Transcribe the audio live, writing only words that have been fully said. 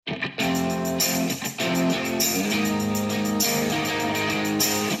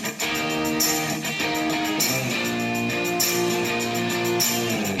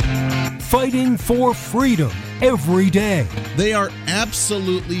fighting for freedom every day. They are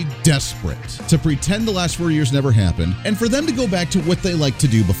absolutely desperate to pretend the last 4 years never happened and for them to go back to what they liked to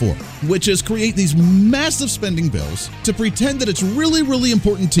do before, which is create these massive spending bills to pretend that it's really, really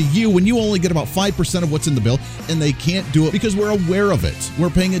important to you when you only get about 5% of what's in the bill, and they can't do it because we're aware of it. We're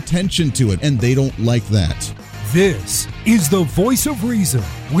paying attention to it, and they don't like that. This is the Voice of Reason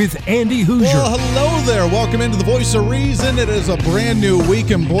with Andy Hoosier. Well, hello there. Welcome into the Voice of Reason. It is a brand new week,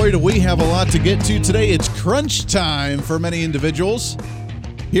 and boy, do we have a lot to get to today. It's crunch time for many individuals.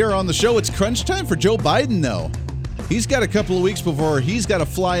 Here on the show, it's crunch time for Joe Biden, though. He's got a couple of weeks before he's got to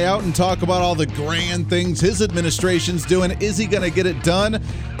fly out and talk about all the grand things his administration's doing. Is he going to get it done,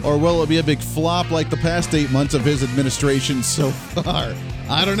 or will it be a big flop like the past 8 months of his administration so far?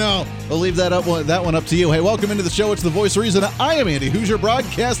 I don't know. We'll leave that one up to you. Hey, welcome into the show. It's the Voice of Reason. I am Andy Hoosier,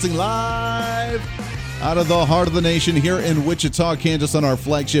 broadcasting live out of the heart of the nation here in Wichita, Kansas, on our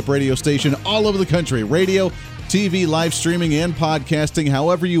flagship radio station all over the country. Radio, TV, live streaming, and podcasting.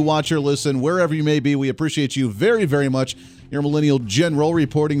 However you watch or listen, wherever you may be, we appreciate you very, very much. Your Millennial General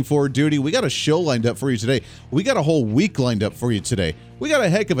reporting for duty. We got a show lined up for you today. We got a whole week lined up for you today. We got a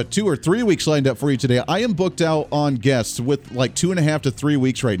heck of a 2 or 3 weeks lined up for you today. I am booked out on guests with like 2.5 to 3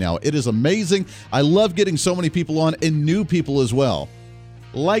 weeks right now. It is amazing. I love getting so many people on, and new people as well.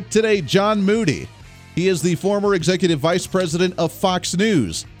 Like today, John Moody. He is the former executive vice president of Fox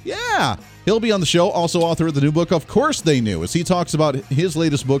News. Yeah, he'll be on the show. Also author of the new book, Of Course They Knew, as he talks about his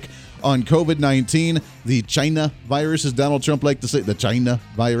latest book on COVID-19, the China virus, as Donald Trump liked to say, the China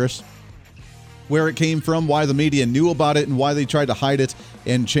virus. Where it came from, why the media knew about it, and why they tried to hide it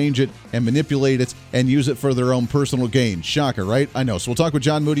and change it and manipulate it and use it for their own personal gain. Shocker, right? I know. So we'll talk with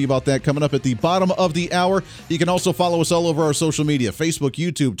John Moody about that coming up at the bottom of the hour. You can also follow us all over our social media: Facebook,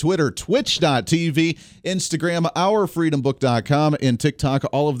 YouTube, Twitter, Twitch.tv, Instagram, OurFreedomBook.com, and TikTok,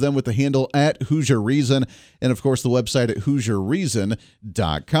 all of them with the handle at Hoosier Reason, and of course the website at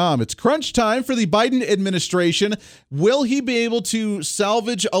HoosierReason.com. It's crunch time for the Biden administration. Will he be able to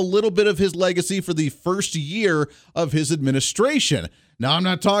salvage a little bit of his legacy for the first year of his administration? Now, I'm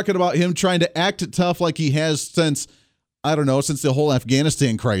not talking about him trying to act tough like he has since the whole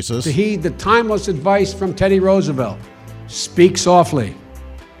Afghanistan crisis. To heed the timeless advice from Teddy Roosevelt: speak softly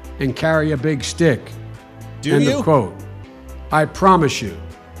and carry a big stick. End of quote. I promise you,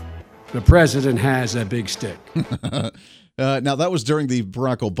 the president has a big stick. Now, that was during the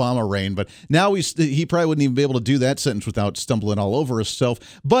Barack Obama reign, but now he probably wouldn't even be able to do that sentence without stumbling all over himself.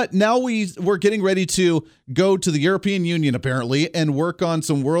 But now we're getting ready to go to the European Union, apparently, and work on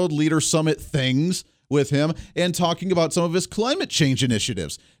some World Leader Summit things with him and talking about some of his climate change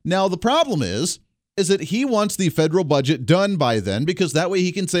initiatives. Now, the problem is that he wants the federal budget done by then, because that way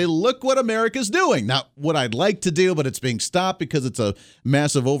he can say, look what America's doing. Not what I'd like to do, but it's being stopped because it's a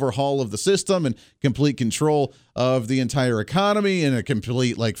massive overhaul of the system and complete control of the entire economy and a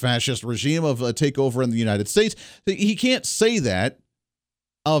complete fascist regime of a takeover in the United States. He can't say that.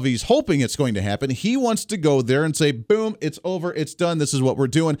 He's hoping it's going to happen. He wants to go there and say, boom, it's over, it's done, this is what we're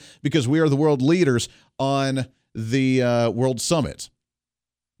doing, because we are the world leaders on the World Summit.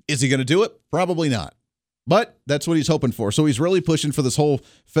 Is he going to do it? Probably not. But that's what he's hoping for. So he's really pushing for this whole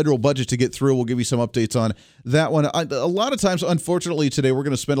federal budget to get through. We'll give you some updates on that one. A lot of times, unfortunately, today we're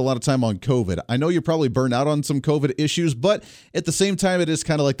going to spend a lot of time on COVID. I know you're probably burned out on some COVID issues, but at the same time, it is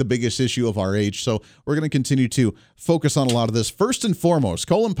kind of like the biggest issue of our age. So we're going to continue to focus on a lot of this. First and foremost,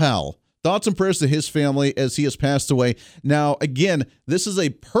 Colin Powell. Thoughts and prayers to his family as he has passed away. Now, again, this is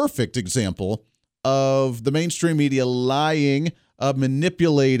a perfect example of the mainstream media lying, of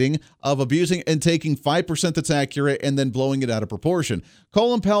manipulating, of abusing, and taking 5% that's accurate and then blowing it out of proportion.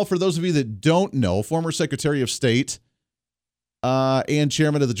 Colin Powell, for those of you that don't know, former Secretary of State and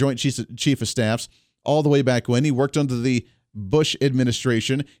chairman of the Joint Chief of Staffs, all the way back when. He worked under the Bush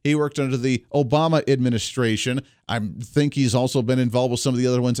administration. He worked under the Obama administration. I think he's also been involved with some of the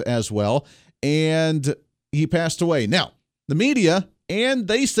other ones as well. And he passed away. Now, the media, and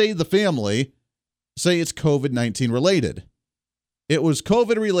they say the family, say it's COVID-19 related. It was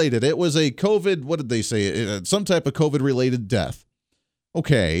COVID related. It was a COVID, what did they say? Some type of COVID related death.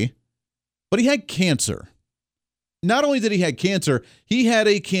 Okay. But he had cancer. Not only did he have cancer, he had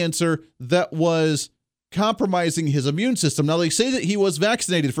a cancer that was compromising his immune system. Now, they say that he was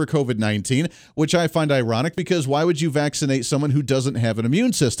vaccinated for COVID-19, which I find ironic, because why would you vaccinate someone who doesn't have an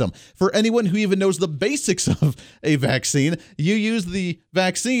immune system? For anyone who even knows the basics of a vaccine, you use the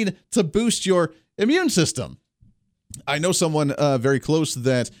vaccine to boost your immune system. I know someone very close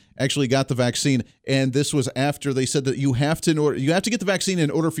that actually got the vaccine, and this was after they said that you have to get the vaccine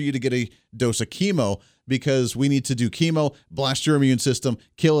in order for you to get a dose of chemo, because we need to do chemo, blast your immune system,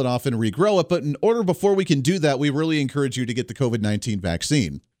 kill it off, and regrow it. But in order, before we can do that, we really encourage you to get the COVID-19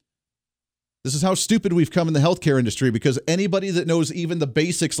 vaccine. This is how stupid we've come in the healthcare industry, because anybody that knows even the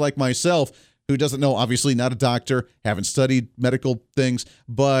basics like myself, who doesn't know, obviously not a doctor, haven't studied medical things,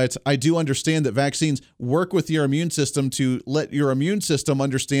 but I do understand that vaccines work with your immune system to let your immune system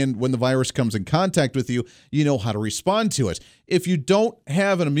understand when the virus comes in contact with you, you know how to respond to it. If you don't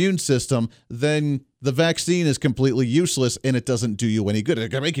have an immune system, then the vaccine is completely useless and it doesn't do you any good. It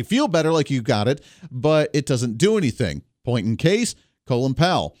can make you feel better like you got it, but it doesn't do anything. Point in case, Colin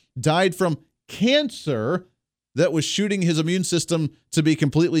Powell died from cancer that was shooting his immune system to be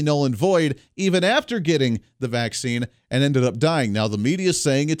completely null and void even after getting the vaccine, and ended up dying. Now, the media is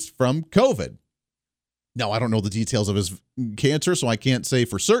saying it's from COVID. Now, I don't know the details of his cancer, so I can't say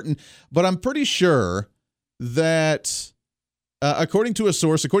for certain, but I'm pretty sure that according to a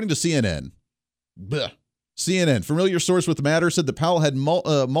source, according to CNN, familiar source with the matter, said that Powell had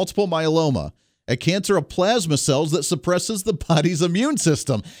multiple myeloma, a cancer of plasma cells that suppresses the body's immune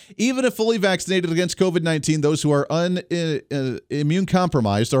system. Even if fully vaccinated against COVID-19, those who are immune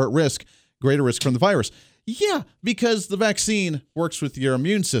compromised are at risk, greater risk from the virus. Yeah, because the vaccine works with your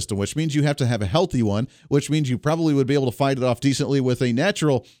immune system, which means you have to have a healthy one, which means you probably would be able to fight it off decently with a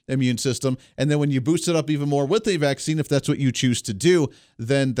natural immune system. And then when you boost it up even more with a vaccine, if that's what you choose to do,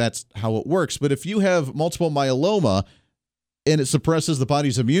 then that's how it works. But if you have multiple myeloma, and it suppresses the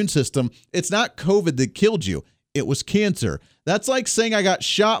body's immune system, it's not COVID that killed you. It was cancer. That's like saying I got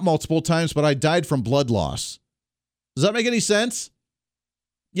shot multiple times, but I died from blood loss. Does that make any sense?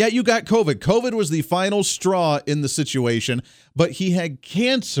 Yeah, you got COVID. COVID was the final straw in the situation, but he had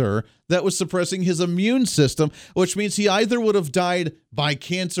cancer that was suppressing his immune system, which means he either would have died by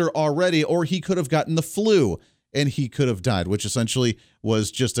cancer already, or he could have gotten the flu and he could have died, which essentially was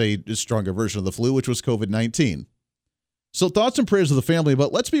just a stronger version of the flu, which was COVID-19. So thoughts and prayers of the family,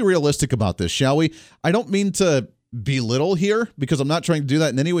 but let's be realistic about this, shall we? I don't mean to belittle here, because I'm not trying to do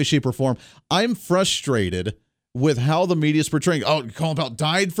that in any way, shape, or form. I'm frustrated with how the media is portraying, Colin Powell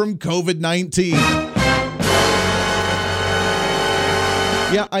died from COVID-19.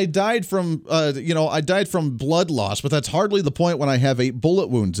 Yeah, I died from blood loss, but that's hardly the point when I have 8 bullet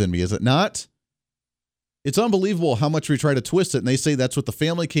wounds in me, is it not? It's unbelievable how much we try to twist it, and they say that's what the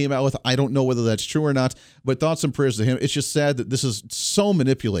family came out with. I don't know whether that's true or not, but thoughts and prayers to him. It's just sad that this is so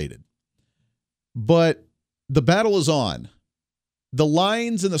manipulated. But the battle is on. The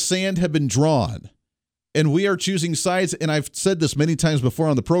lines in the sand have been drawn, and we are choosing sides, and I've said this many times before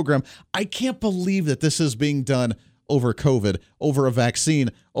on the program. I can't believe that this is being done over COVID, over a vaccine,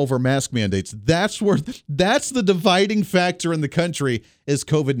 over mask mandates. That's the dividing factor in the country is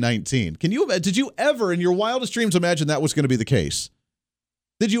COVID-19. Did you ever in your wildest dreams imagine that was going to be the case?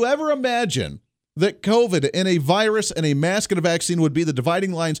 Did you ever imagine that COVID and a virus and a mask and a vaccine would be the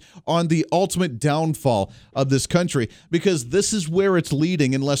dividing lines on the ultimate downfall of this country? Because this is where it's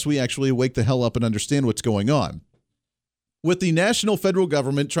leading unless we actually wake the hell up and understand what's going on. With the national federal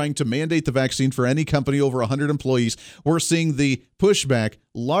government trying to mandate the vaccine for any company over 100 employees, we're seeing the pushback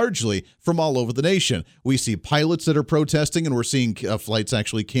largely from all over the nation. We see pilots that are protesting, and we're seeing flights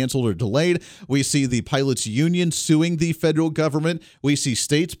actually canceled or delayed. We see the pilots' union suing the federal government. We see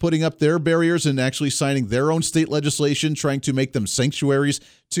states putting up their barriers and actually signing their own state legislation, trying to make them sanctuaries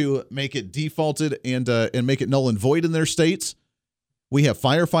to make it defaulted and make it null and void in their states. We have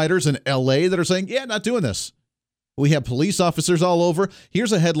firefighters in LA that are saying, yeah, not doing this. We have police officers all over.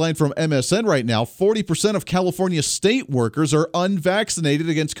 Here's a headline from MSN right now. 40% of California state workers are unvaccinated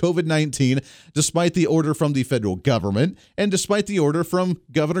against COVID-19, despite the order from the federal government and despite the order from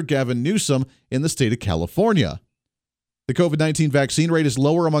Governor Gavin Newsom in the state of California. The COVID-19 vaccine rate is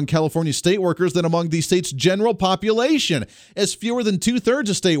lower among California state workers than among the state's general population, as fewer than 2/3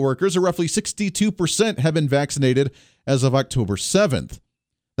 of state workers, or roughly 62%, have been vaccinated as of October 7th.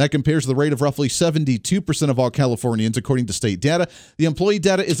 That compares to the rate of roughly 72% of all Californians, according to state data. The employee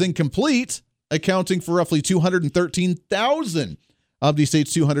data is incomplete, accounting for roughly 213,000 of the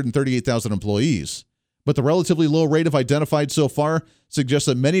state's 238,000 employees. But the relatively low rate of identified so far suggests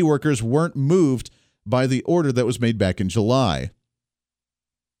that many workers weren't moved by the order that was made back in July.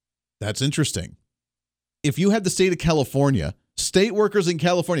 That's interesting. If you had the state of California, state workers in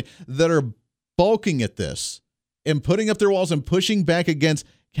California that are balking at this and putting up their walls and pushing back against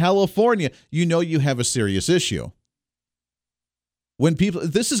California, you know you have a serious issue. When people,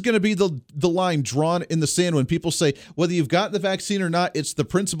 this is going to be the line drawn in the sand when people say, whether you've got the vaccine or not, it's the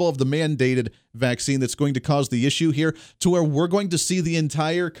principle of the mandated vaccine that's going to cause the issue here, to where we're going to see the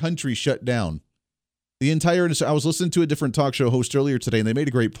entire country shut down. The entire industry. I was listening to a different talk show host earlier today, and they made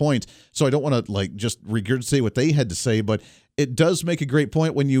a great point. So I don't want to just regurgitate what they had to say, but it does make a great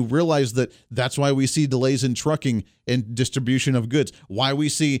point when you realize that that's why we see delays in trucking and distribution of goods, why we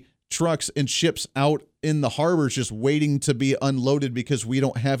see trucks and ships out in the harbors just waiting to be unloaded because we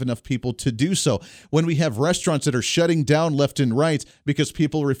don't have enough people to do so. When we have restaurants that are shutting down left and right because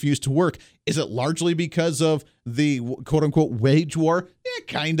people refuse to work, is it largely because of the quote-unquote wage war? Yeah,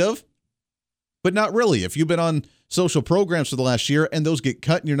 kind of. But not really. If you've been on social programs for the last year and those get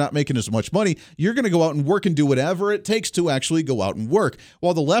cut and you're not making as much money, you're going to go out and work and do whatever it takes to actually go out and work.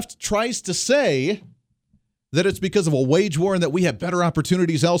 While the left tries to say that it's because of a wage war and that we have better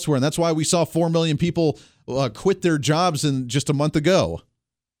opportunities elsewhere, and that's why we saw 4 million people quit their jobs in just a month ago.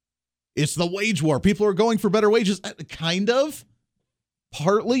 It's the wage war. People are going for better wages. Kind of.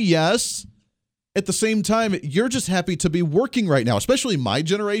 Partly, yes. At the same time, you're just happy to be working right now, especially my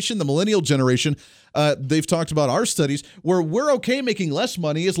generation, the millennial generation. They've talked about our studies where we're okay making less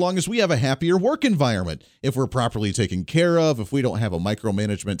money as long as we have a happier work environment. If we're properly taken care of, if we don't have a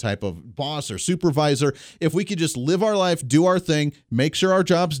micromanagement type of boss or supervisor, if we could just live our life, do our thing, make sure our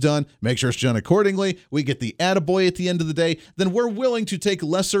job's done, make sure it's done accordingly, we get the attaboy at the end of the day, then we're willing to take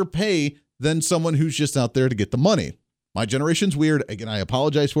lesser pay than someone who's just out there to get the money. My generation's weird. Again, I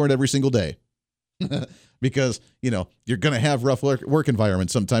apologize for it every single day. Because, you're going to have rough work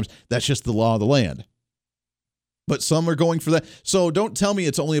environments sometimes. That's just the law of the land. But some are going for that. So don't tell me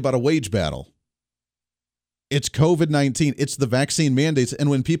it's only about a wage battle. It's COVID-19. It's the vaccine mandates. And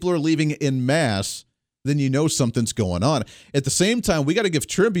when people are leaving in mass, then you know something's going on. At the same time, we got to give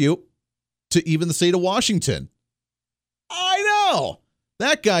tribute to even the state of Washington. I know.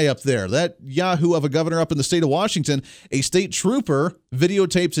 That guy up there, that yahoo of a governor up in the state of Washington, a state trooper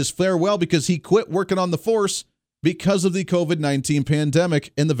videotaped his farewell because he quit working on the force because of the COVID-19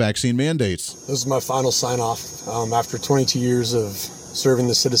 pandemic and the vaccine mandates. This is my final sign-off after 22 years of serving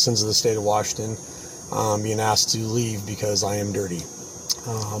the citizens of the state of Washington, being asked to leave because I am dirty.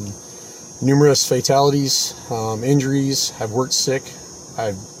 Numerous fatalities, injuries. I've worked sick.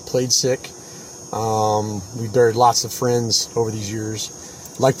 I've played sick. We've buried lots of friends over these years.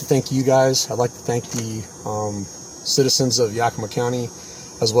 I'd like to thank you guys. I'd like to thank the citizens of Yakima County,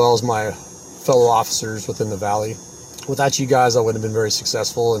 as well as my fellow officers within the valley. Without you guys, I wouldn't have been very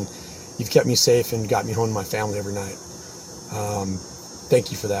successful, and you've kept me safe and got me home to my family every night. Thank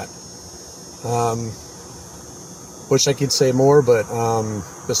you for that. Wish I could say more, but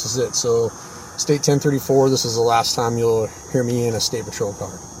this is it. So, State 1034, this is the last time you'll hear me in a state patrol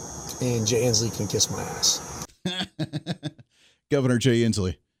car. And Jay Inslee can kiss my ass. Governor Jay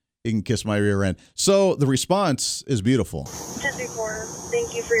Inslee, he can kiss my rear end. So the response is beautiful. 1034,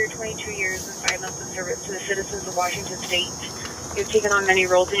 thank you for your 22 years and 5 months of service to the citizens of Washington State. You've taken on many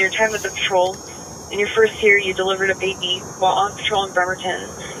roles in your time with the patrol. In your first year, you delivered a baby while on patrol in Bremerton.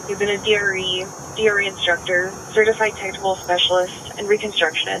 You've been a DRE instructor, certified technical specialist, and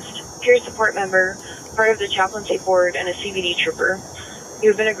reconstructionist, peer support member, part of the chaplaincy board, and a CVD trooper.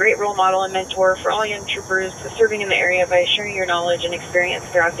 You've been a great role model and mentor for all young troopers serving in the area by sharing your knowledge and experience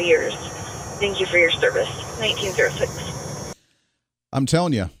throughout the years. Thank you for your service. 1906. I'm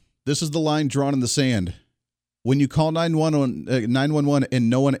telling you, this is the line drawn in the sand. When you call 911 and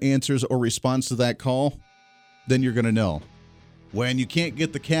no one answers or responds to that call, then you're going to know. When you can't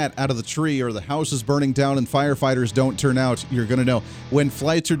get the cat out of the tree or the house is burning down and firefighters don't turn out, you're going to know. When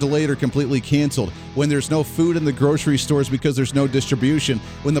flights are delayed or completely canceled, when there's no food in the grocery stores because there's no distribution,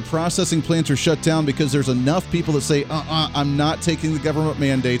 when the processing plants are shut down because there's enough people that say, I'm not taking the government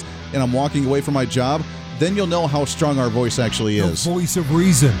mandate and I'm walking away from my job, then you'll know how strong our voice actually is. The Voice of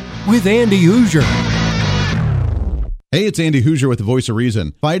Reason with Andy Hoosier. Hey, it's Andy Hoosier with the Voice of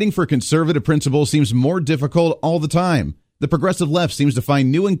Reason. Fighting for conservative principles seems more difficult all the time. The progressive left seems to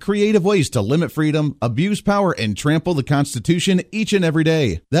find new and creative ways to limit freedom, abuse power, and trample the Constitution each and every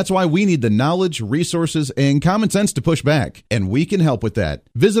day. That's why we need the knowledge, resources, and common sense to push back, and we can help with that.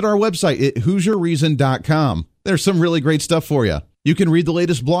 Visit our website at HoosierReason.com. There's some really great stuff for you. You can read the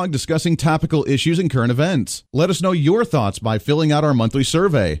latest blog discussing topical issues and current events. Let us know your thoughts by filling out our monthly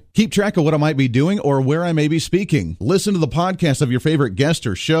survey. Keep track of what I might be doing or where I may be speaking. Listen to the podcast of your favorite guest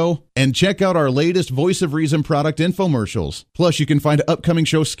or show, and check out our latest Voice of Reason product infomercials. Plus, you can find upcoming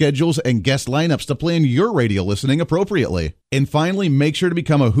show schedules and guest lineups to plan your radio listening appropriately. And finally, make sure to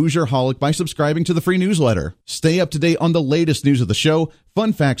become a Hoosier-holic by subscribing to the free newsletter. Stay up to date on the latest news of the show,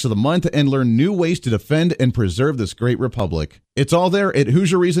 fun facts of the month, and learn new ways to defend and preserve this great republic. It's all there at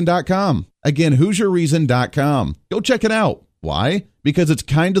HoosierReason.com. Again, HoosierReason.com. Go check it out. Why? Because it's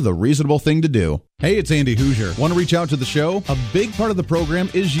kind of the reasonable thing to do. Hey, it's Andy Hoosier. Want to reach out to the show? A big part of the program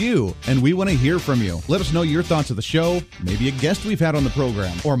is you, and we want to hear from you. Let us know your thoughts of the show, maybe a guest we've had on the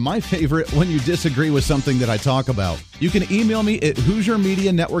program, or my favorite, when you disagree with something that I talk about. You can email me at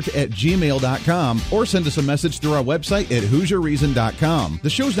HoosierMediaNetwork@gmail.com or send us a message through our website at HoosierReason.com. The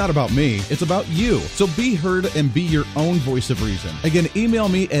show's not about me, it's about you. So be heard and be your own voice of reason. Again, email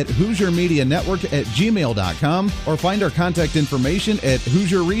me at HoosierMediaNetwork@gmail.com or find our contact information at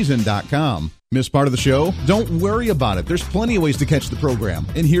HoosierReason.com. Miss part of the show? Don't worry about it. There's plenty of ways to catch the program,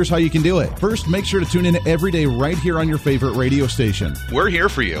 and here's how you can do it. First, make sure to tune in every day right here on your favorite radio station. We're here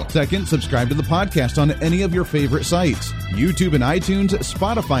for you. Second, subscribe to the podcast on any of your favorite sites. YouTube and iTunes,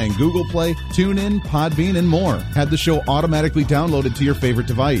 Spotify and Google Play, TuneIn, Podbean, and more. Have the show automatically downloaded to your favorite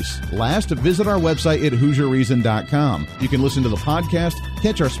device. Last, visit our website at HoosierReason.com. You can listen to the podcast,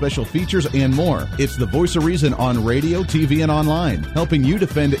 catch our special features, and more. It's the voice of reason on radio, TV, and online, helping you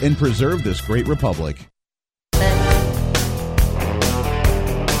defend and preserve this great republic.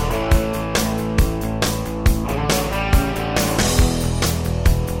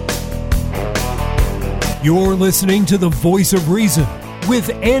 You're listening to the Voice of Reason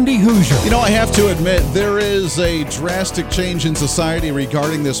with Andy Hoosier. You know, I have to admit, there is a drastic change in society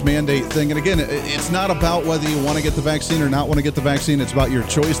regarding this mandate thing. And again, it's not about whether you want to get the vaccine or not want to get the vaccine. It's about your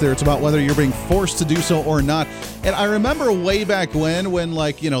choice there. It's about whether you're being forced to do so or not. And I remember way back when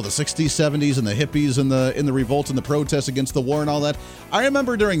like, you know, the 60s, 70s and the hippies and the revolts and the protests against the war and all that. I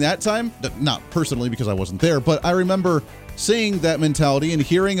remember during that time, not personally because I wasn't there, but I remember seeing that mentality and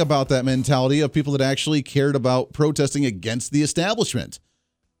hearing about that mentality of people that actually cared about protesting against the establishment,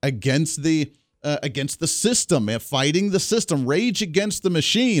 against the system, and fighting the system, Rage Against the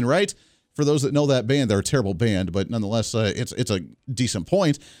Machine, right? For those that know that band, they're a terrible band, but nonetheless, it's a decent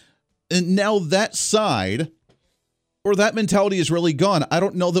point. And now that side, or that mentality is really gone. I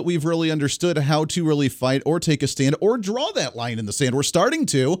don't know that we've really understood how to really fight or take a stand or draw that line in the sand. We're starting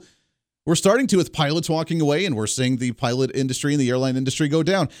to with pilots walking away, and we're seeing the pilot industry and the airline industry go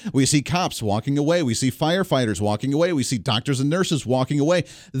down. We see cops walking away. We see firefighters walking away. We see doctors and nurses walking away.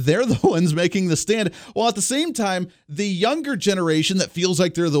 They're the ones making the stand. While at the same time, the younger generation that feels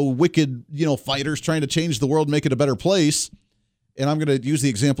like they're the wicked, fighters trying to change the world, make it a better place. And I'm going to use the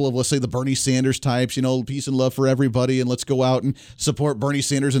example of, let's say, the Bernie Sanders types, peace and love for everybody, and let's go out and support Bernie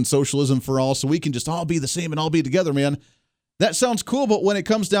Sanders and socialism for all so we can just all be the same and all be together, man. That sounds cool, but when it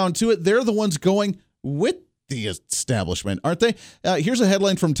comes down to it, they're the ones going with the establishment, aren't they? Here's a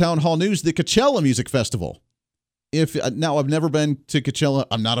headline from Town Hall News, the Coachella Music Festival. Now, I've never been to Coachella.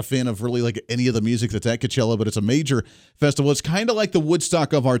 I'm not a fan of really like any of the music that's at Coachella, but it's a major festival. It's kind of like the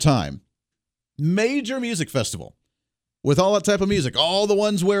Woodstock of our time. Major music festival. With all that type of music, all the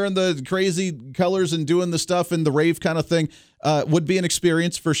ones wearing the crazy colors and doing the stuff and the rave kind of thing would be an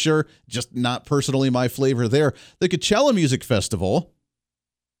experience for sure, just not personally my flavor there. The Coachella Music Festival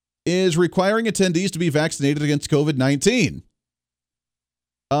is requiring attendees to be vaccinated against COVID-19.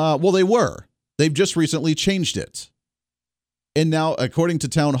 Well, they were. They've just recently changed it. And now, according to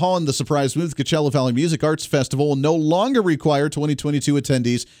Town Hall and the surprise move, the Coachella Valley Music Arts Festival will no longer require 2022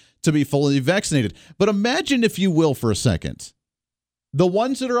 attendees to be fully vaccinated. But imagine, if you will, for a second, the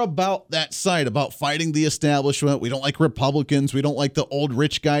ones that are about that side, about fighting the establishment. We don't like Republicans. We don't like the old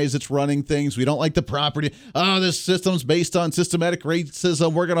rich guys that's running things. We don't like the property. This system's based on systematic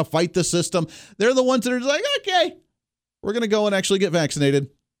racism. We're going to fight the system. They're the ones that are just like, okay, we're going to go and actually get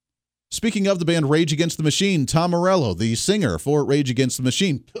vaccinated. Speaking of the band Rage Against the Machine, Tom Morello, the singer for Rage Against the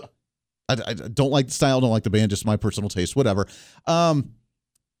Machine. I don't like the style, don't like the band, just my personal taste, whatever.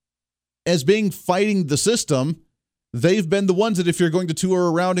 As being fighting the system, they've been the ones that if you're going to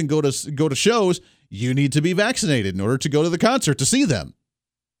tour around and go to shows, you need to be vaccinated in order to go to the concert to see them.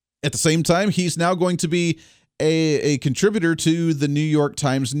 At the same time, he's now going to be a contributor to the New York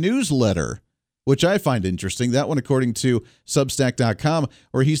Times newsletter, which I find interesting. That one, according to Substack.com,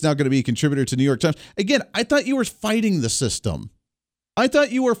 where he's now going to be a contributor to New York Times. Again, I thought you were fighting the system. I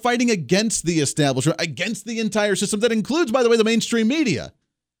thought you were fighting against the establishment, against the entire system. That includes, by the way, the mainstream media.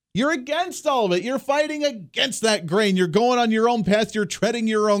 You're against all of it. You're fighting against that grain. You're going on your own path. You're treading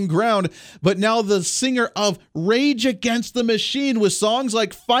your own ground. But now the singer of Rage Against the Machine with songs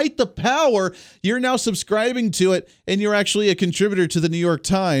like Fight the Power, you're now subscribing to it, and you're actually a contributor to the New York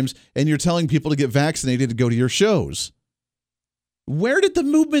Times, and you're telling people to get vaccinated to go to your shows. Where did the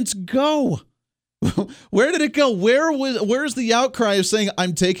movements go? Where did it go? Where's the outcry of saying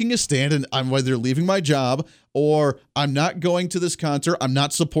I'm taking a stand and I'm whether leaving my job or I'm not going to this concert, I'm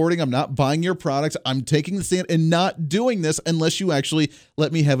not supporting, I'm not buying your products, I'm taking the stand and not doing this unless you actually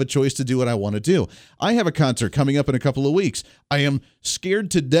let me have a choice to do what I want to do. I have a concert coming up in a couple of weeks. I am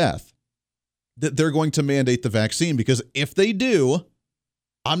scared to death that they're going to mandate the vaccine, because if they do,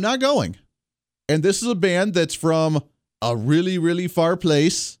 I'm not going. And this is a band that's from a really, really far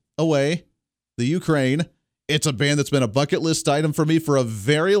place away, the Ukraine. It's a band that's been a bucket list item for me for a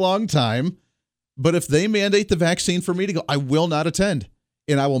very long time. But if they mandate the vaccine for me to go, I will not attend.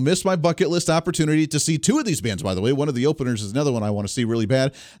 And I will miss my bucket list opportunity to see two of these bands, by the way. One of the openers is another one I want to see really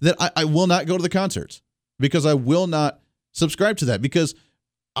bad. That I will not go to the concerts because I will not subscribe to that, because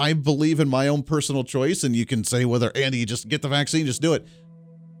I believe in my own personal choice. And you can say whether, Andy, just get the vaccine, just do it.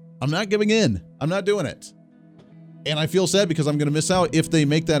 I'm not giving in. I'm not doing it. And I feel sad because I'm going to miss out if they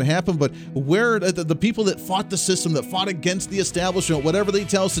make that happen. But where the people that fought the system, that fought against the establishment, whatever they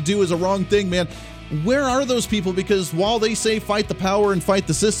tell us to do is a wrong thing, man. Where are those people? Because while they say fight the power and fight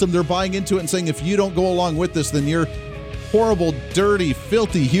the system, they're buying into it and saying, if you don't go along with this, then you're horrible, dirty,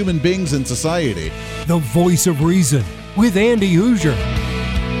 filthy human beings in society. The Voice of Reason with Andy Hoosier.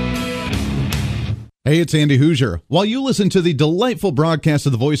 Hey, it's Andy Hoosier. While you listen to the delightful broadcast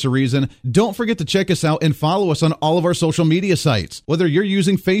of The Voice of Reason, don't forget to check us out and follow us on all of our social media sites. Whether you're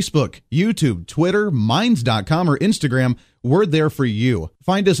using Facebook, YouTube, Twitter, Minds.com, or Instagram, we're there for you.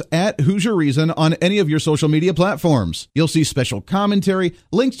 Find us at Hoosier Reason on any of your social media platforms. You'll see special commentary,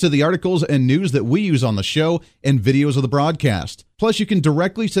 links to the articles and news that we use on the show, and videos of the broadcast. Plus, you can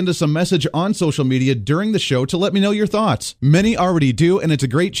directly send us a message on social media during the show to let me know your thoughts. Many already do, and it's a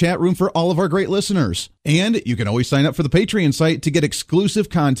great chat room for all of our great listeners. And you can always sign up for the Patreon site to get exclusive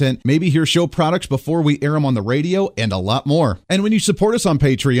content, maybe hear show products before we air them on the radio, and a lot more. And when you support us on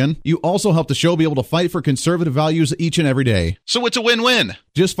Patreon, you also help the show be able to fight for conservative values each and every day. So it's a win-win.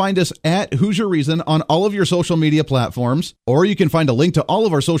 Just find us at Hoosier Reason on all of your social media platforms, or you can find a link to all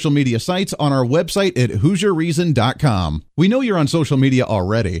of our social media sites on our website at HoosierReason.com. We know you're on social media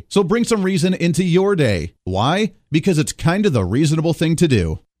already, so bring some reason into your day. Why? Because it's kind of the reasonable thing to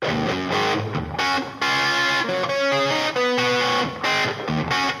do.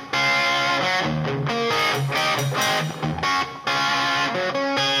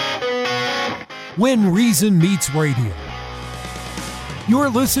 When Reason Meets Radio. You're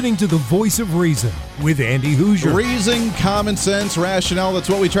listening to The Voice of Reason with Andy Hoosier. Reason, common sense, rationale. That's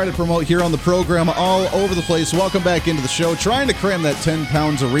what we try to promote here on the program all over the place. Welcome back into the show. Trying to cram that 10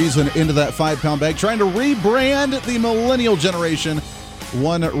 pounds of reason into that 5-pound bag. Trying to rebrand the millennial generation,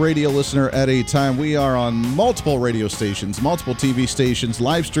 one radio listener at a time. We are on multiple radio stations, multiple TV stations,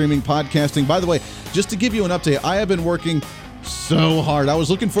 live streaming, podcasting. By the way, just to give you an update, I have been working so hard. I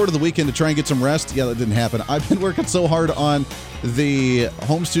was looking forward to the weekend to try and get some rest. Yeah, that didn't happen. I've been working so hard on the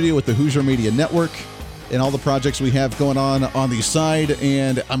home studio with the Hoosier Media Network and all the projects we have going on the side,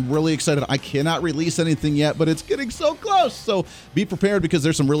 and I'm really excited. I cannot release anything yet, but it's getting so close. So be prepared, because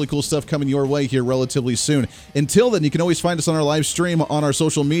there's some really cool stuff coming your way here relatively soon. Until then, you can always find us on our live stream on our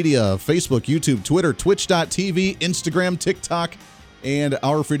social media, Facebook, YouTube, Twitter, Twitch.tv, Instagram, TikTok, and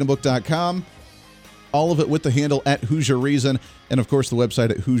OurFreedomBook.com. All of it with the handle at Hoosier Reason, and of course the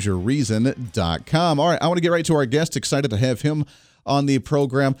website at HoosierReason.com. All right, I want to get right to our guest. Excited to have him on the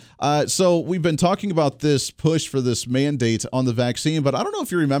program. So we've been talking about this push for this mandate on the vaccine, but I don't know if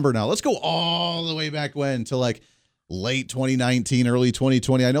you remember now. Let's go all the way back when to like late 2019, early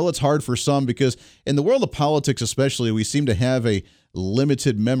 2020. I know it's hard for some because in the world of politics especially, we seem to have a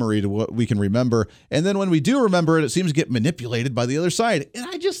limited memory to what we can remember. And then when we do remember it, it seems to get manipulated by the other side. And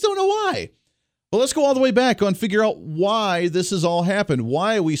I just don't know why. Well, let's go all the way back and figure out why this has all happened,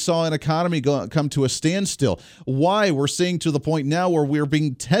 why we saw an economy come to a standstill, why we're seeing to the point now where we're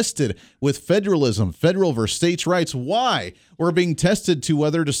being tested with federalism, federal versus states' rights, why we're being tested to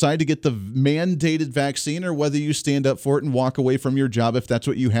whether to decide to get the mandated vaccine or whether you stand up for it and walk away from your job if that's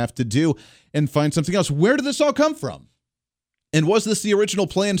what you have to do and find something else. Where did this all come from? And was this the original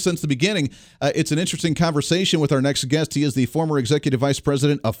plan since the beginning? It's an interesting conversation with our next guest. He is the former executive vice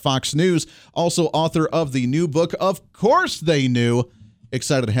president of Fox News, also author of the new book, Of Course They Knew.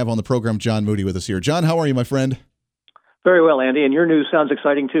 Excited to have on the program John Moody with us here. John, how are you, my friend? Very well, Andy, and your news sounds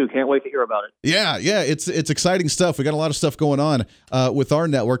exciting too. Can't wait to hear about it. Yeah, it's exciting stuff. We got a lot of stuff going on with our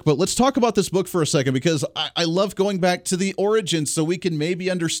network, but let's talk about this book for a second, because I love going back to the origins so we can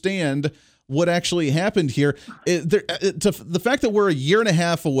maybe understand what actually happened here. The fact that we're a year and a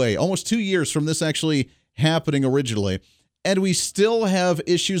half away, almost 2 years from this actually happening originally, and we still have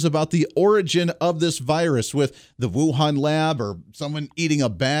issues about the origin of this virus with the Wuhan lab or someone eating a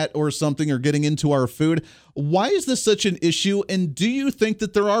bat or something or getting into our food. Why is this such an issue? And do you think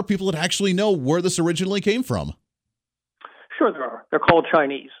that there are people that actually know where this originally came from? Sure there are. They're called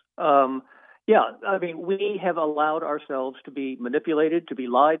Chinese. Yeah, I mean, we have allowed ourselves to be manipulated, to be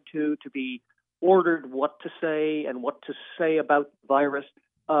lied to be ordered what to say and what to say about the virus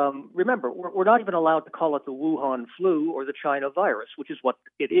remember, we're not even allowed to call it the Wuhan flu or the China virus, which is what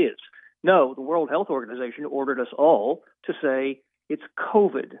it is. No, the World Health Organization ordered us all to say it's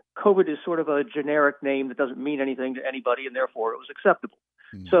COVID. COVID is sort of a generic name that doesn't mean anything to anybody, and therefore it was acceptable.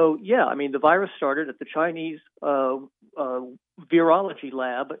 So, yeah, I mean, the virus started at the Chinese virology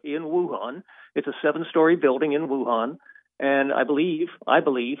lab in Wuhan. It's a 7-story building in Wuhan. And I believe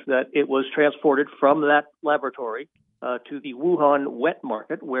that it was transported from that laboratory to the Wuhan wet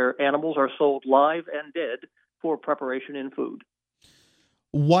market, where animals are sold live and dead for preparation in food.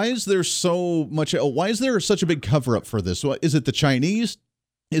 Why is there why is there such a big cover-up for this? Is it the Chinese?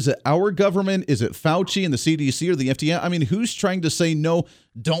 Is it our government? Is it Fauci and the CDC or the FDA? I mean, who's trying to say, no,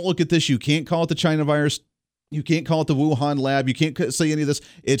 don't look at this. You can't call it the China virus. You can't call it the Wuhan lab. You can't say any of this.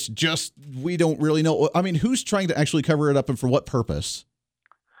 It's just, we don't really know. I mean, who's trying to actually cover it up, and for what purpose?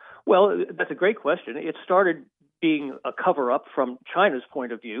 Well, that's a great question. It started being a cover-up from China's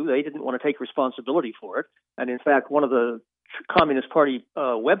point of view. They didn't want to take responsibility for it. And in fact, one of the Communist Party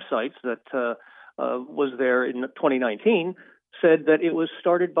websites that was there in 2019 said that it was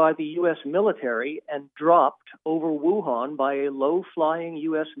started by the U.S. military and dropped over Wuhan by a low-flying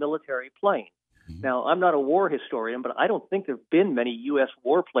U.S. military plane. Now, I'm not a war historian, but I don't think there have been many U.S.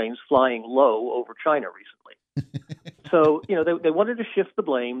 warplanes flying low over China recently. So, they wanted to shift the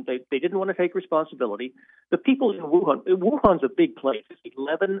blame. They didn't want to take responsibility. The people in Wuhan's a big place. It's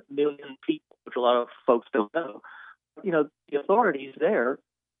 11 million people, which a lot of folks don't know. The authorities there,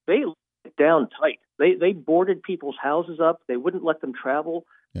 they let it down tight. They boarded people's houses up. They wouldn't let them travel,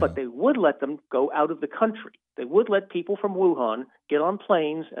 but they would let them go out of the country. They would let people from Wuhan get on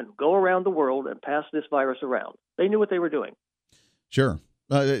planes and go around the world and pass this virus around. They knew what they were doing. Sure.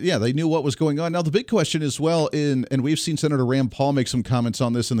 They knew what was going on. Now, the big question as well, and we've seen Senator Rand Paul make some comments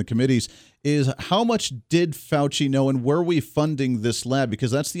on this in the committees, is how much did Fauci know, and were we funding this lab?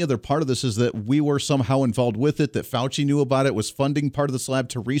 Because that's the other part of this, is that we were somehow involved with it, that Fauci knew about it, was funding part of this lab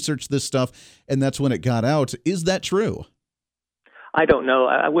to research this stuff, and that's when it got out. Is that true? I don't know.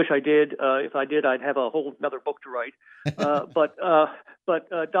 I wish I did. If I did, I'd have a whole another book to write. But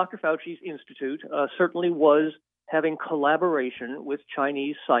Dr. Fauci's institute certainly was having collaboration with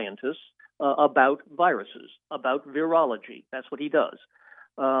Chinese scientists about viruses, about virology. That's what he does.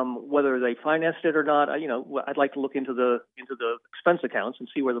 Whether they financed it or not, I'd like to look into the expense accounts and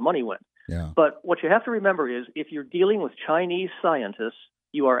see where the money went. Yeah. But what you have to remember is, if you're dealing with Chinese scientists,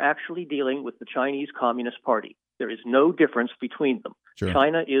 you are actually dealing with the Chinese Communist Party. There is no difference between them. Sure.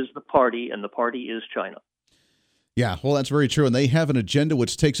 China is the party, and the party is China. Yeah, well, that's very true. And they have an agenda,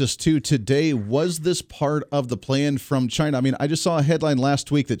 which takes us to today. Was this part of the plan from China? I mean, I just saw a headline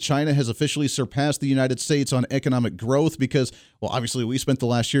last week that China has officially surpassed the United States on economic growth because, well, obviously we spent the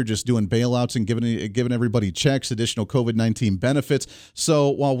last year just doing bailouts and giving everybody checks, additional COVID-19 benefits. So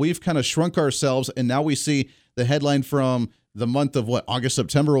while we've kind of shrunk ourselves, and now we see the headline from the month of August,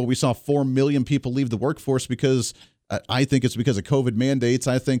 September, where we saw 4 million people leave the workforce because I think it's because of COVID mandates.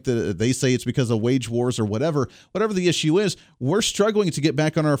 I think that they say it's because of wage wars or whatever the issue is. We're struggling to get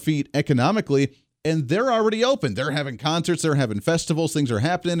back on our feet economically, and they're already open. They're having concerts. They're having festivals. Things are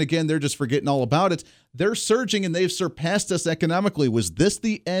happening again. They're just forgetting all about it. They're surging, and they've surpassed us economically. Was this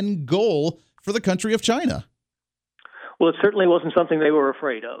the end goal for the country of China? Well, it certainly wasn't something they were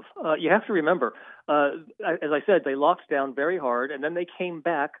afraid of. You have to remember, as I said, they locked down very hard, and then they came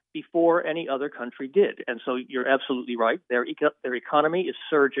back before any other country did. And so you're absolutely right. Their economy is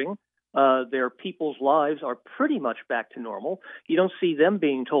surging. Their people's lives are pretty much back to normal. You don't see them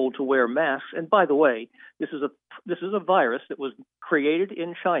being told to wear masks. And by the way, this is a virus that was created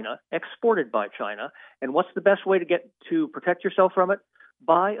in China, exported by China. And what's the best way to protect yourself from it?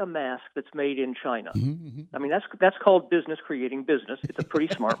 Buy a mask that's made in China. Mm-hmm. I mean, that's called business creating business. It's a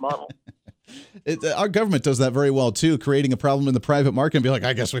pretty smart model. Our government does that very well, too, creating a problem in the private market and be like,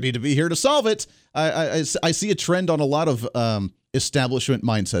 I guess we need to be here to solve it. I see a trend on a lot of establishment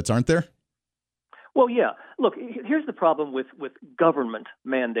mindsets, aren't there? Well, yeah. Look, here's the problem with government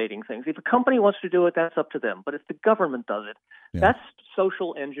mandating things. If a company wants to do it, that's up to them. But if the government does it, that's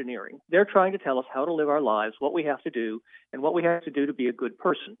social engineering. They're trying to tell us how to live our lives, what we have to do, and what we have to do to be a good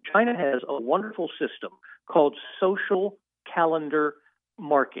person. China has a wonderful system called social calendar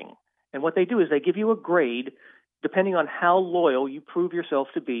marking. And what they do is they give you a grade depending on how loyal you prove yourself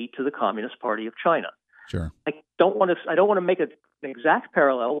to be to the Communist Party of China. Sure. I don't want to make an exact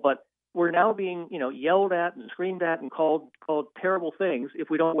parallel, but we're now being, yelled at and screamed at and called terrible things if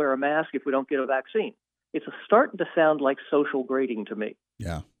we don't wear a mask, if we don't get a vaccine. It's starting to sound like social grading to me.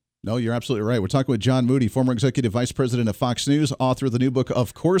 Yeah. No, you're absolutely right. We're talking with John Moody, former executive vice president of Fox News, author of the new book,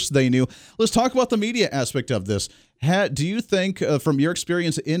 Of Course They Knew. Let's talk about the media aspect of this. Do you think, from your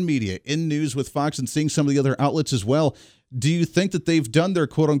experience in media, in news with Fox and seeing some of the other outlets as well, do you think that they've done their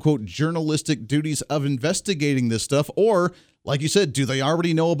quote-unquote journalistic duties of investigating this stuff? Or, like you said, do they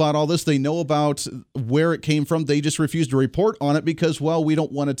already know about all this? They know about where it came from. They just refuse to report on it because, well, we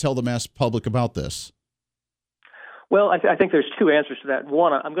don't want to tell the mass public about this. Well, I think there's two answers to that.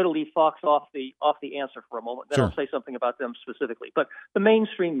 One, I'm going to leave Fox off the answer for a moment, then Sure. I'll say something about them specifically. But the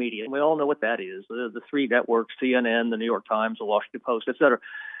mainstream media, and we all know what that is, the three networks, CNN, the New York Times, the Washington Post, et cetera.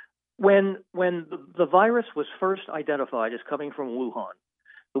 When the virus was first identified as coming from Wuhan,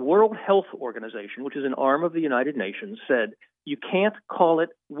 the World Health Organization, which is an arm of the United Nations, said you can't call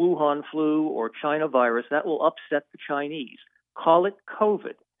it Wuhan flu or China virus. That will upset the Chinese. Call it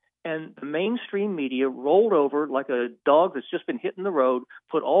COVID. And the mainstream media rolled over like a dog that's just been hit in the road,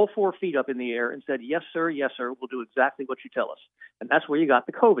 put all 4 feet up in the air and said, yes, sir, we'll do exactly what you tell us. And that's where you got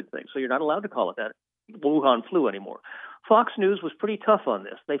the COVID thing. So you're not allowed to call it that Wuhan flu anymore. Fox News was pretty tough on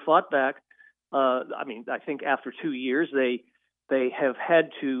this. They fought back. I think after 2 years, they have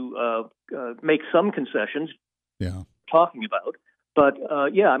had to make some concessions. Yeah. Talking about. But,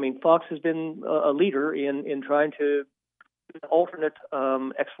 Fox has been a leader in trying to alternate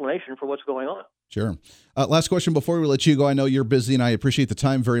explanation for what's going on. Sure. Last question before we let you go. I know you're busy, and I appreciate the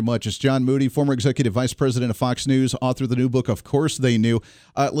time very much. It's John Moody, former executive vice president of Fox News, author of the new book, Of Course They Knew.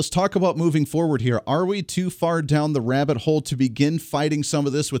 Let's talk about moving forward here. Are we too far down the rabbit hole to begin fighting some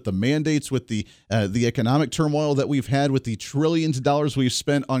of this with the mandates, with the economic turmoil that we've had, with the trillions of dollars we've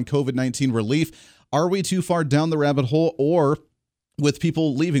spent on COVID-19 relief? Are we too far down the rabbit hole, or with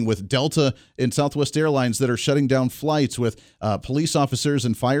people leaving, with Delta and Southwest Airlines that are shutting down flights, with police officers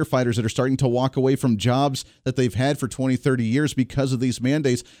and firefighters that are starting to walk away from jobs that they've had for 20, 30 years because of these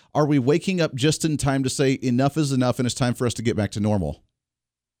mandates? Are we waking up just in time to say enough is enough and it's time for us to get back to normal?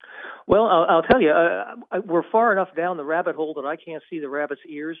 Well, I'll tell you, we're far enough down the rabbit hole that I can't see the rabbit's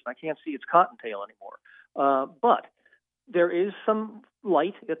ears and I can't see its cottontail anymore. But there is some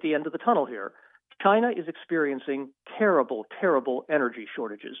light at the end of the tunnel here. China is experiencing terrible, terrible energy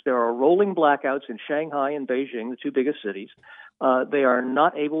shortages. There are rolling blackouts in Shanghai and Beijing, the two biggest cities. They are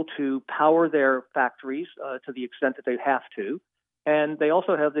not able to power their factories to the extent that they have to. And they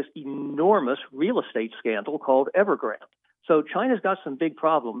also have this enormous real estate scandal called Evergrande. So China's got some big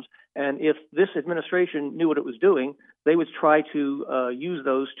problems. And if this administration knew what it was doing, they would try to use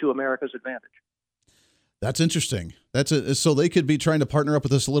those to America's advantage. That's interesting. So they could be trying to partner up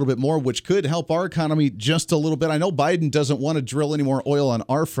with us a little bit more, which could help our economy just a little bit. I know Biden doesn't want to drill any more oil on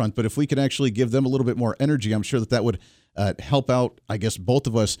our front, but if we could actually give them a little bit more energy, I'm sure that would help out, I guess, both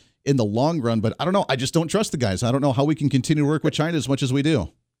of us in the long run. But I don't know. I just don't trust the guys. I don't know how we can continue to work with China as much as we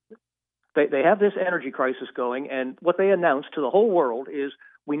do. They have this energy crisis going, and what they announced to the whole world is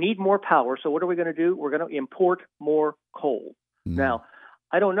we need more power. So what are we going to do? We're going to import more coal. Now,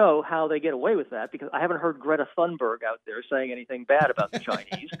 I don't know how they get away with that because I haven't heard Greta Thunberg out there saying anything bad about the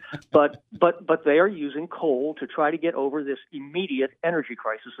Chinese, but they are using coal to try to get over this immediate energy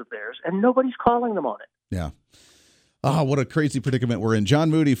crisis of theirs, and nobody's calling them on it. Yeah. Oh, what a crazy predicament we're in. John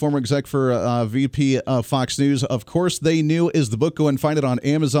Moody, former exec for VP of Fox News. Of Course They Knew is the book. Go and find it on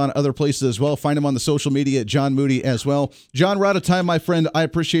Amazon, other places as well. Find him on the social media at John Moody as well. John, we're out of time, my friend. I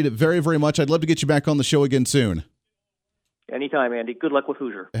appreciate it very, very much. I'd love to get you back on the show again soon. Anytime, Andy. Good luck with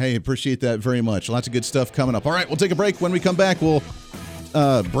Hoosier. Hey, appreciate that very much. Lots of good stuff coming up. All right, we'll take a break. When we come back, we'll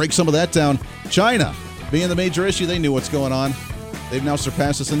break some of that down. China being the major issue, they knew what's going on. They've now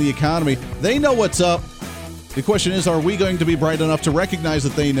surpassed us in the economy. They know what's up. The question is, are we going to be bright enough to recognize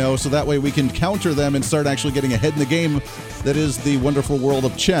that they know so that way we can counter them and start actually getting ahead in the game that is the wonderful world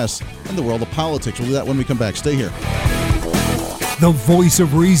of chess and the world of politics. We'll do that when we come back. Stay here. The Voice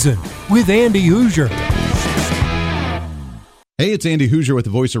of Reason with Andy Hoosier. Hey, it's Andy Hoosier with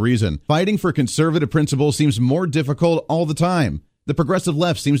the Voice of Reason. Fighting for conservative principles seems more difficult all the time. The progressive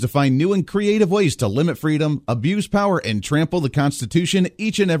left seems to find new and creative ways to limit freedom, abuse power, and trample the Constitution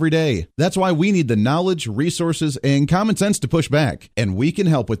each and every day. That's why we need the knowledge, resources, and common sense to push back, and we can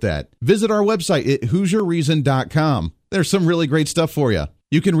help with that. Visit our website at HoosierReason.com. There's some really great stuff for you.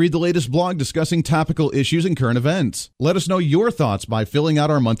 You can read the latest blog discussing topical issues and current events. Let us know your thoughts by filling out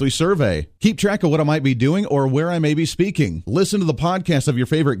our monthly survey. Keep track of what I might be doing or where I may be speaking. Listen to the podcast of your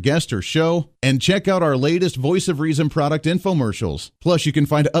favorite guest or show, and check out our latest Voice of Reason product infomercials. Plus, you can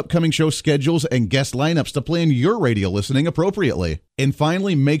find upcoming show schedules and guest lineups to plan your radio listening appropriately. And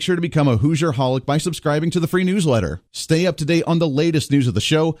finally, make sure to become a Hoosier-holic by subscribing to the free newsletter. Stay up to date on the latest news of the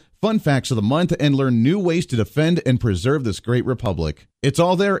show, fun facts of the month, and learn new ways to defend and preserve this great republic. It's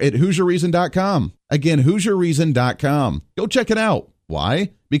all there at HoosierReason.com. Again, HoosierReason.com. Go check it out.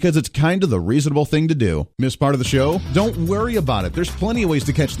 Why? Because it's kind of the reasonable thing to do. Miss part of the show? Don't worry about it. There's plenty of ways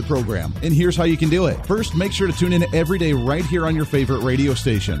to catch the program, and here's how you can do it. First, make sure to tune in every day right here on your favorite radio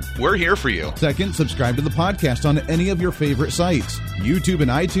station. We're here for you. Second, subscribe to the podcast on any of your favorite sites. YouTube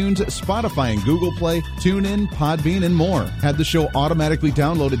and iTunes, Spotify and Google Play, TuneIn, Podbean, and more. Have the show automatically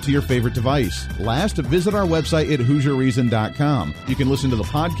downloaded to your favorite device. Last, visit our website at HoosierReason.com. You can listen to the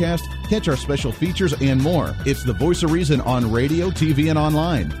podcast, catch our special features, and more. It's the voice of reason on radio, TV, and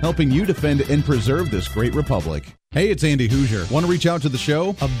online, helping you defend and preserve this great republic. Hey, it's Andy Hoosier. Want to reach out to the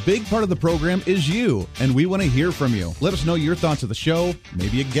show? A big part of the program is you, and we want to hear from you. Let us know your thoughts of the show,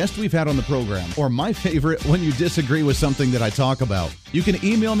 maybe a guest we've had on the program, or my favorite, when you disagree with something that I talk about. You can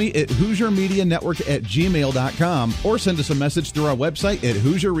email me at HoosierMediaNetwork@gmail.com or send us a message through our website at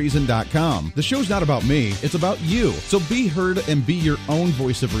HoosierReason.com. The show's not about me, it's about you. So be heard and be your own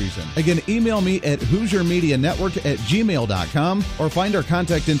voice of reason. Again, email me at HoosierMediaNetwork@gmail.com or find our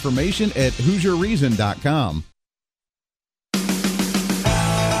contact information at HoosierReason.com.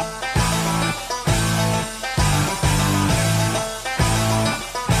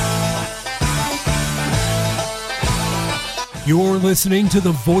 You're listening to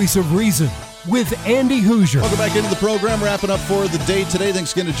the Voice of Reason with Andy Hoosier. Welcome back into the program. Wrapping up for the day today.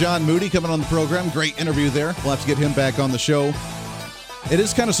 Thanks again to John Moody coming on the program. Great interview there. We'll have to get him back on the show. It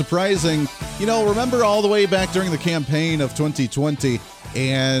is kind of surprising. You know, remember all the way back during the campaign of 2020,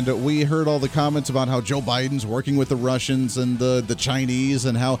 and we heard all the comments about how Joe Biden's working with the Russians and the Chinese,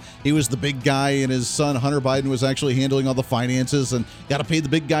 and how he was the big guy and his son Hunter Biden was actually handling all the finances and got to pay the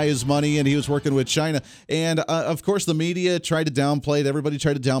big guy his money, and he was working with China. And of course, the media tried to downplay it. Everybody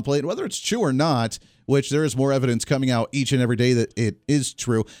tried to downplay it, whether it's true or not, which there is more evidence coming out each and every day that it is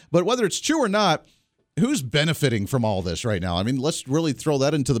true. But whether it's true or not, who's benefiting from all this right now? I mean, let's really throw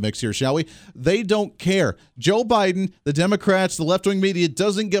that into the mix here, shall we? They don't care. Joe Biden, the Democrats, the left-wing media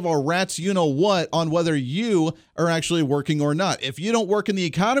doesn't give a rat's you-know-what on whether you are actually working or not. If you don't work and the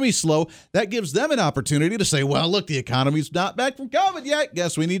economy's slow, that gives them an opportunity to say, well, look, the economy's not back from COVID yet.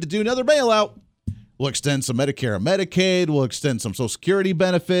 Guess we need to do another bailout. We'll extend some Medicare and Medicaid. We'll extend some Social Security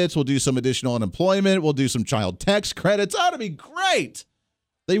benefits. We'll do some additional unemployment. We'll do some child tax credits. Ought to be great.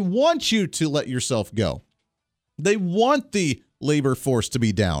 They want you to let yourself go. They want the labor force to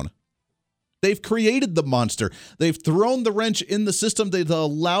be down. They've created the monster. They've thrown the wrench in the system. They've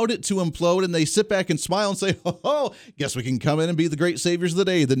allowed it to implode, and they sit back and smile and say, oh, guess we can come in and be the great saviors of the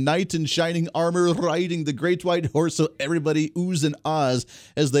day, the knight in shining armor riding the great white horse, so everybody oohs and ahs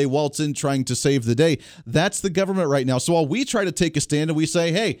as they waltz in trying to save the day. That's the government right now. So while we try to take a stand and we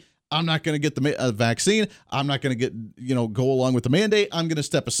say, hey, I'm not going to get the vaccine. I'm not going to go along with the mandate. I'm going to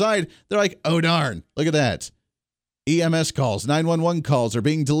step aside. They're like, oh, darn. Look at that. EMS calls, 911 calls are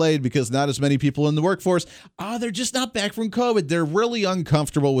being delayed because not as many people in the workforce. They're just not back from COVID. They're really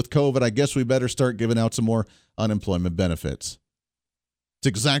uncomfortable with COVID. I guess we better start giving out some more unemployment benefits. It's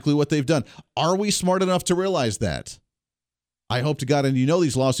exactly what they've done. Are we smart enough to realize that? I hope to God, and you know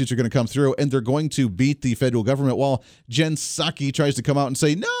these lawsuits are going to come through, and they're going to beat the federal government, while Jen Psaki tries to come out and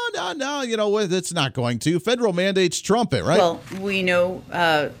say, no, you know what, it's not going to. Federal mandates trump it, right? Well, we know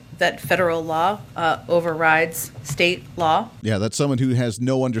that federal law overrides state law. Yeah, that's someone who has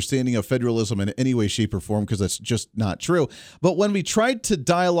no understanding of federalism in any way, shape, or form, because that's just not true. But when we tried to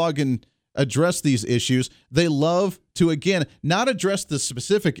dialogue and address these issues, they love to, again, not address the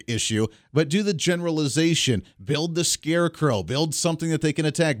specific issue, but do the generalization, build the scarecrow, build something that they can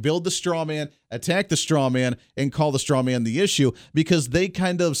attack, build the straw man, attack the straw man, and call the straw man the issue, because they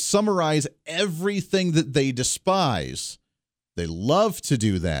kind of summarize everything that they despise. They love to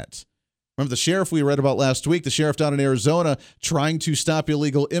do that. Remember the sheriff we read about last week, the sheriff down in Arizona, trying to stop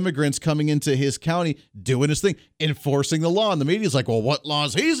illegal immigrants coming into his county, doing his thing, enforcing the law. And the media's like, well, what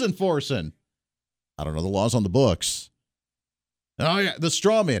laws he's enforcing? I don't know, the laws on the books. Oh, yeah, the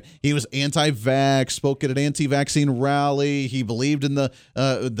straw man. He was anti-vax, spoke at an anti-vaccine rally. He believed in the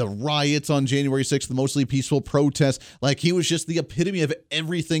riots on January 6th, the mostly peaceful protests. Like, he was just the epitome of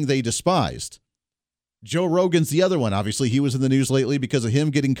everything they despised. Joe Rogan's the other one. Obviously, he was in the news lately because of him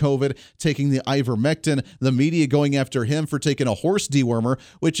getting COVID, taking the ivermectin, the media going after him for taking a horse dewormer,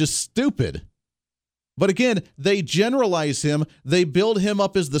 which is stupid. But again, they generalize him. They build him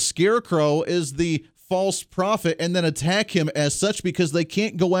up as the scarecrow, as the false prophet, and then attack him as such because they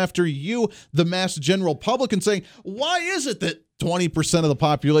can't go after you, the mass general public, and saying, why is it that 20% of the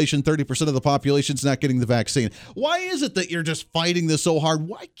population, 30% of the population's not getting the vaccine. Why is it that you're just fighting this so hard?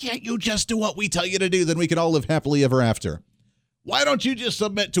 Why can't you just do what we tell you to do? Then we can all live happily ever after. Why don't you just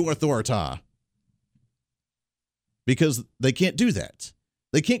submit to authority? Because they can't do that.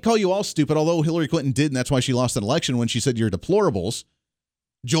 They can't call you all stupid, although Hillary Clinton did, and that's why she lost an election when she said you're deplorables.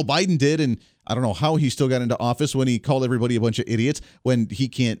 Joe Biden did, and I don't know how he still got into office when he called everybody a bunch of idiots when he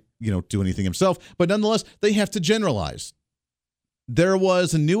can't, do anything himself. But nonetheless, they have to generalize. There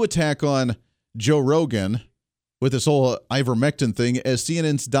was a new attack on Joe Rogan with this whole ivermectin thing as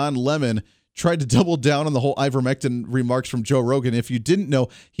CNN's Don Lemon tried to double down on the whole ivermectin remarks from Joe Rogan. If you didn't know,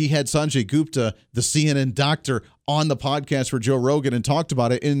 he had Sanjay Gupta, the CNN doctor, on the podcast for Joe Rogan and talked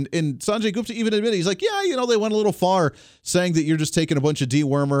about it. And Sanjay Gupta even admitted, he's like, yeah, they went a little far saying that you're just taking a bunch of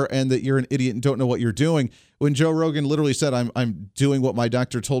dewormer and that you're an idiot and don't know what you're doing. When Joe Rogan literally said, I'm doing what my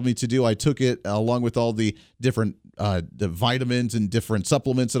doctor told me to do. I took it along with all the different the vitamins and different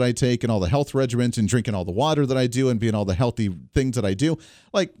supplements that I take and all the health regimens and drinking all the water that I do and being all the healthy things that I do.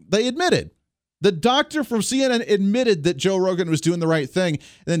 Like, they admitted. The doctor from CNN admitted that Joe Rogan was doing the right thing.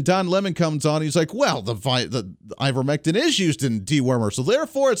 And then Don Lemon comes on. He's like, well, the ivermectin is used in dewormer, so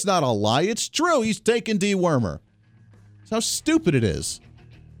therefore it's not a lie. It's true. He's taking dewormer. That's how stupid it is.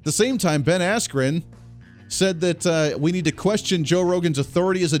 At the same time, Ben Askren said that we need to question Joe Rogan's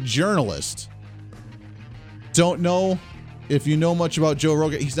authority as a journalist. Don't know if you know much about Joe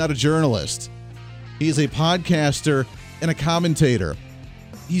Rogan. He's not a journalist. He's a podcaster and a commentator.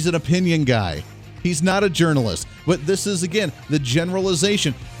 He's an opinion guy. He's not a journalist. But this is, again, the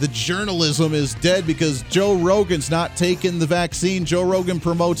generalization. The journalism is dead because Joe Rogan's not taking the vaccine. Joe Rogan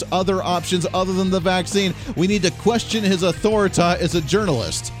promotes other options other than the vaccine. We need to question his authority as a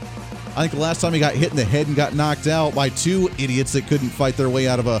journalist. I think the last time he got hit in the head and got knocked out by two idiots that couldn't fight their way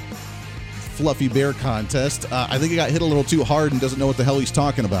out of a fluffy bear contest. I think he got hit a little too hard and doesn't know what the hell he's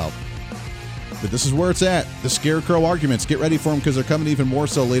talking about. But this is where it's at. The scarecrow arguments. Get ready for them because they're coming even more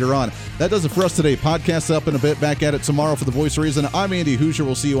so later on. That does it for us today. Podcast up in a bit. Back at it tomorrow for The Voice of Reason. I'm Andy Hoosier.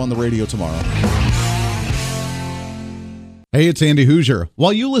 We'll see you on the radio tomorrow. Hey, it's Andy Hoosier.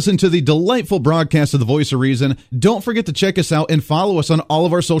 While you listen to the delightful broadcast of The Voice of Reason, don't forget to check us out and follow us on all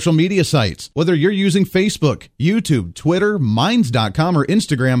of our social media sites. Whether you're using Facebook, YouTube, Twitter, Minds.com, or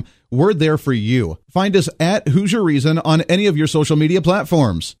Instagram, we're there for you. Find us at Hoosier Reason on any of your social media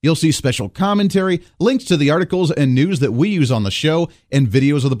platforms. You'll see special commentary, links to the articles and news that we use on the show, and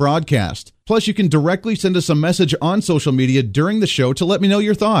videos of the broadcast. Plus, you can directly send us a message on social media during the show to let me know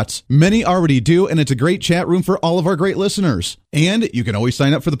your thoughts. Many already do, and it's a great chat room for all of our great listeners. And you can always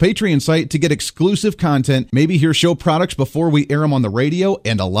sign up for the Patreon site to get exclusive content, maybe hear show products before we air them on the radio,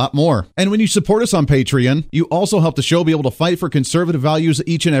 and a lot more. And when you support us on Patreon, you also help the show be able to fight for conservative values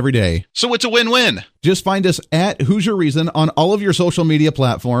each and every day. So it's a win-win. Just find us at Hoosier Reason on all of your social media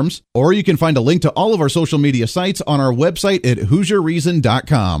platforms, or you can find a link to all of our social media sites on our website at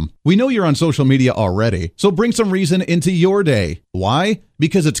HoosierReason.com. We know you're on social media already, so bring some reason into your day. Why?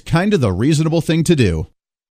 Because it's kind of the reasonable thing to do.